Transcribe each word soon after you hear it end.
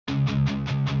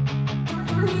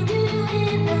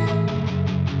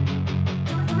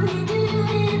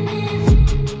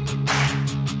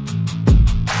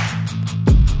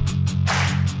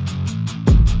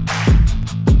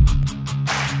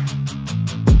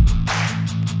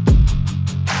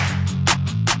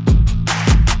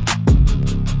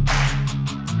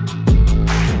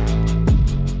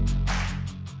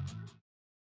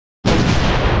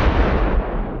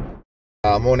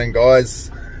Morning guys,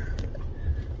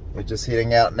 we're just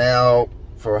heading out now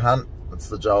for a hunt. It's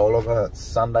the Joe Oliver. It's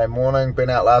Sunday morning. Been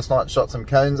out last night, shot some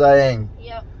cones, eh?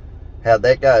 Yep. How'd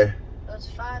that go? It was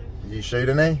fun. Did you shoot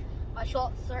any? I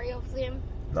shot 3 of them.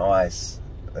 Nice.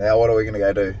 Now what are we going to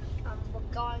go do? We're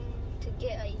going to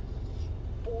get a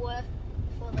boar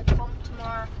for the comp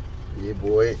tomorrow. Yeah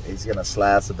boy, he's going to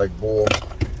slay us a big boar.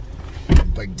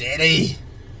 Big daddy.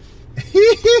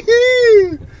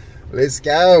 Let's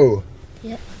go.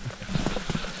 Yep.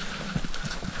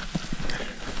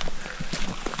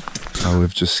 Oh,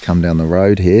 we've just come down the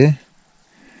road here.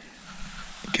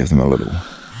 Give them a little.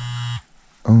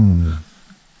 Oh,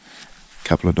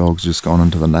 couple of dogs just gone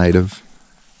into the native,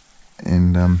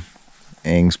 and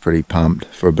Ang's pretty pumped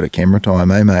for a bit of camera time,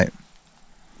 eh, mate?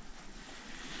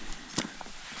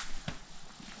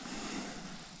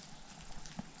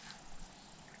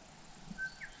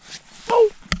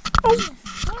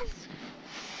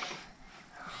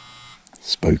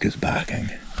 Spook is barking.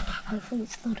 Hopefully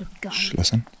it's not a goat. Shh,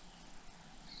 listen.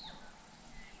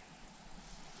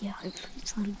 Yeah, hopefully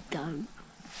it's not a goat.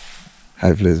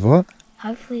 Hopefully it's what?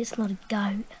 Hopefully it's not a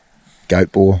goat.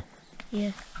 Goat boar.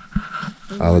 Yeah.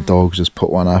 Other dogs just put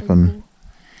one up and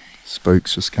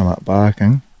Spook's just come up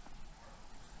barking.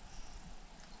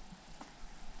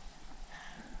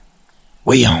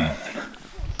 We on.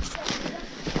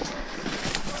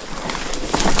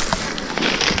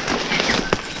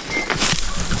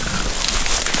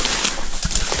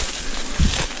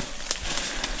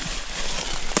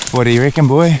 What do you reckon,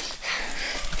 boy?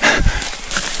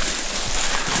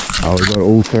 Oh, we've got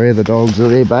all 3 of the dogs are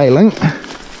there bailing.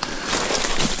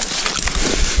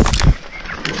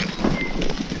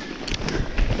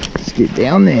 Let's get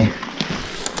down there.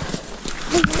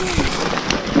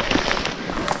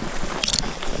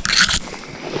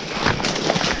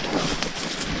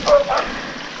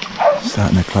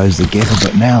 Starting to close the gap a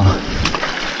bit now.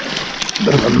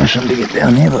 Bit of a mission to get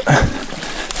down there, but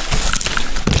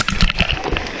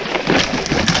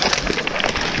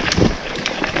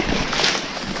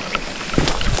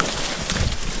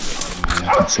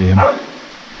see him.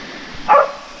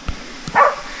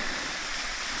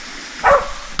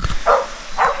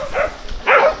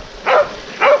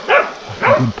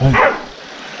 Good pig.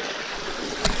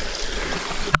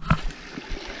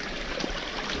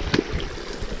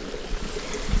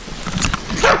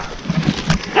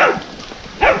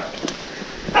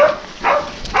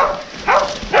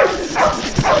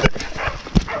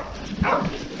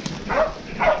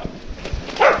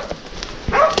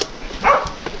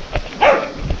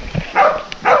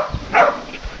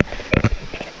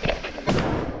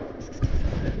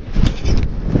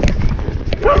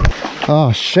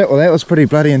 Oh shit, well that was pretty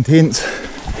bloody intense.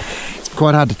 It's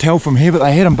quite hard to tell from here, but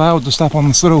they had him bailed just up on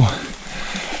this little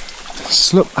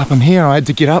slip up in here. I had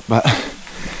to get up, but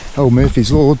old Murphy's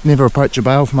Law, never approach a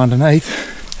bale from underneath.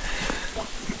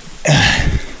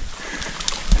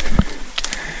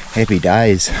 Happy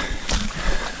days.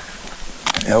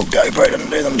 The old GoPro didn't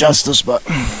do them justice, but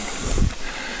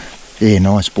yeah,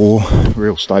 nice boar.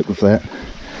 Real stoked with that.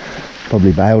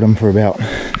 Probably bailed him for about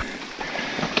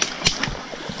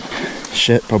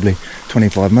probably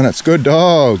 25 minutes. Good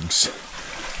dogs.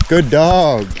 Good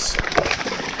dogs.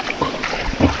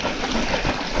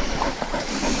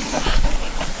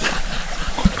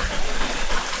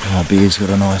 Oh, Bear's got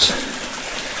a nice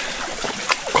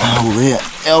hole there.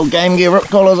 Old Game Gear rip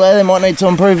collars, eh? They might need to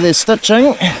improve their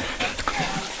stitching.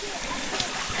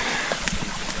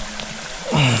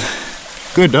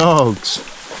 Good dogs.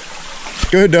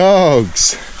 Good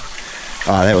dogs.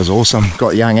 Oh, that was awesome.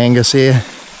 Got young Angus here.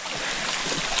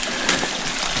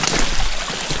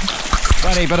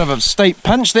 Bloody bit of a steep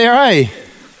pinch there, eh?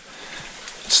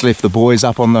 Just left the boys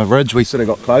up on the ridge. We sort of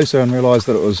got closer and realised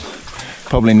that it was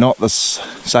probably not the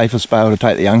safest bale to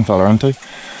take the young fella into.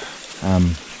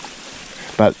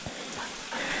 But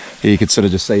you could sort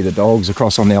of just see the dogs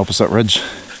across on the opposite ridge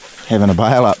having a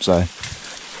bail up, so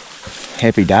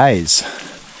happy days.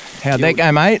 How'd that go,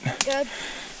 mate? Good.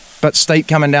 Bit steep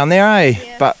coming down there, eh?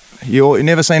 Yeah. But you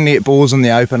never seen the boars in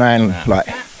the open, eh? And like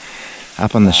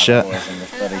up in the shit.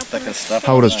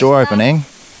 Hold his jaw open, Ang.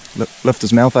 Lift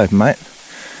his mouth open, mate.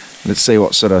 Let's see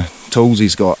what sort of tools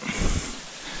he's got.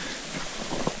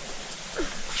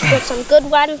 Got some good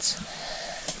ones.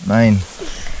 Main.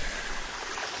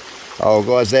 Oh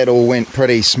guys, that all went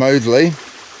pretty smoothly.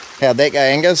 How'd that go,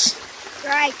 Angus?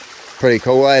 Great. Pretty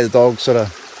cool, eh? The dog sort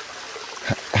of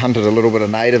hunted a little bit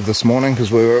of native this morning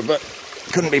because we were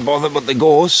couldn't be bothered with the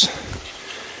gorse.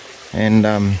 And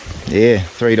yeah,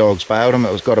 3 dogs bailed him.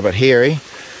 It was got a bit hairy.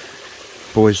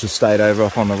 Boys just stayed over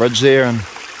up on the ridge there and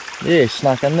yeah,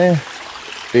 snuck in there.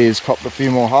 Bear's copped a few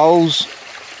more holes.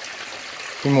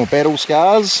 few more battle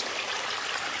scars.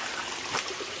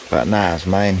 But nah, it's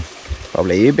main.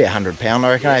 Probably he'd be 100 pound,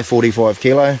 I reckon, eh? 45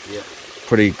 kilo. Yeah.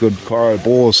 Pretty good Coro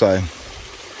boar, so.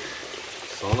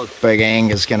 Solid. Big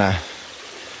Angus gonna.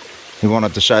 He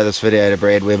wanted to show this video to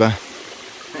Brad Weber.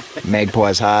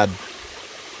 Magpie's hard.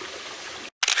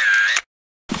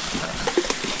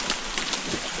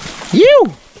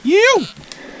 You!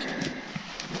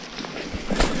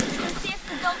 Let's see if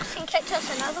the dogs can catch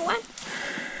us another one.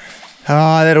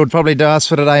 Ah, that would probably do us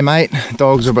for today, mate.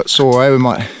 Dogs are a bit sore, eh? We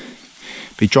might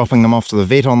be dropping them off to the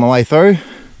vet on the way through.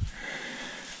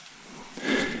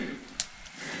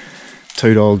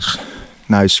 2 dogs,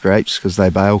 no scrapes because they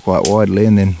bail quite widely,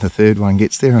 and then the third one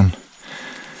gets there and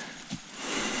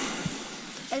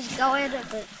Let's go at it,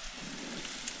 but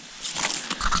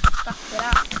stuff it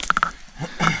up.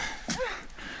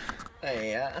 There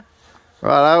you are.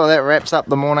 Righto, well that wraps up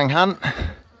the morning hunt.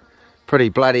 Pretty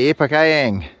bloody epic, eh,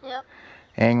 Ang? Yep.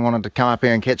 Ang wanted to come up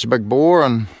here and catch a big boar,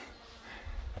 and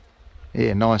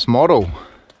yeah, nice model.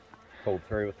 Pulled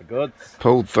through with the goods.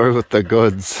 Pulled through with the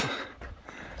goods.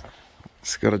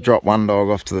 Just got to drop one dog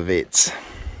off to the vets.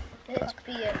 Let's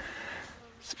be a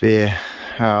Spare.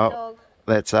 Oh, dog.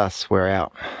 that's us. We're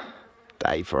out.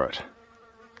 Day for it.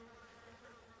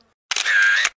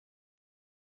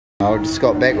 I just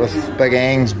got back with Big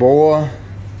Ang's boar.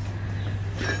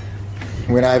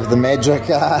 Went over the magic.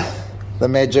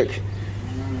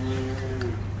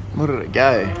 What did it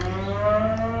go?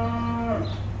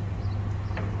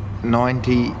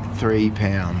 93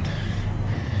 pound.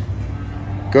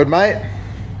 Good, mate.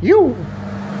 You.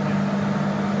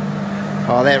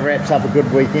 Oh, that wraps up a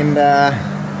good weekend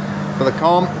for the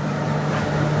comp.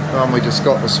 One we just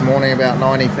got this morning, about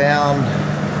 90 pound.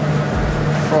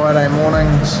 Friday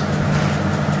mornings.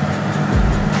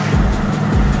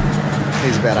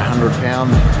 He's about 100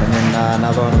 pound, and then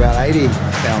another one about 80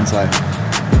 pound. So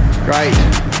great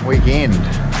weekend.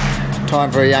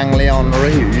 Time for a young Leon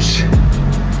Rouge.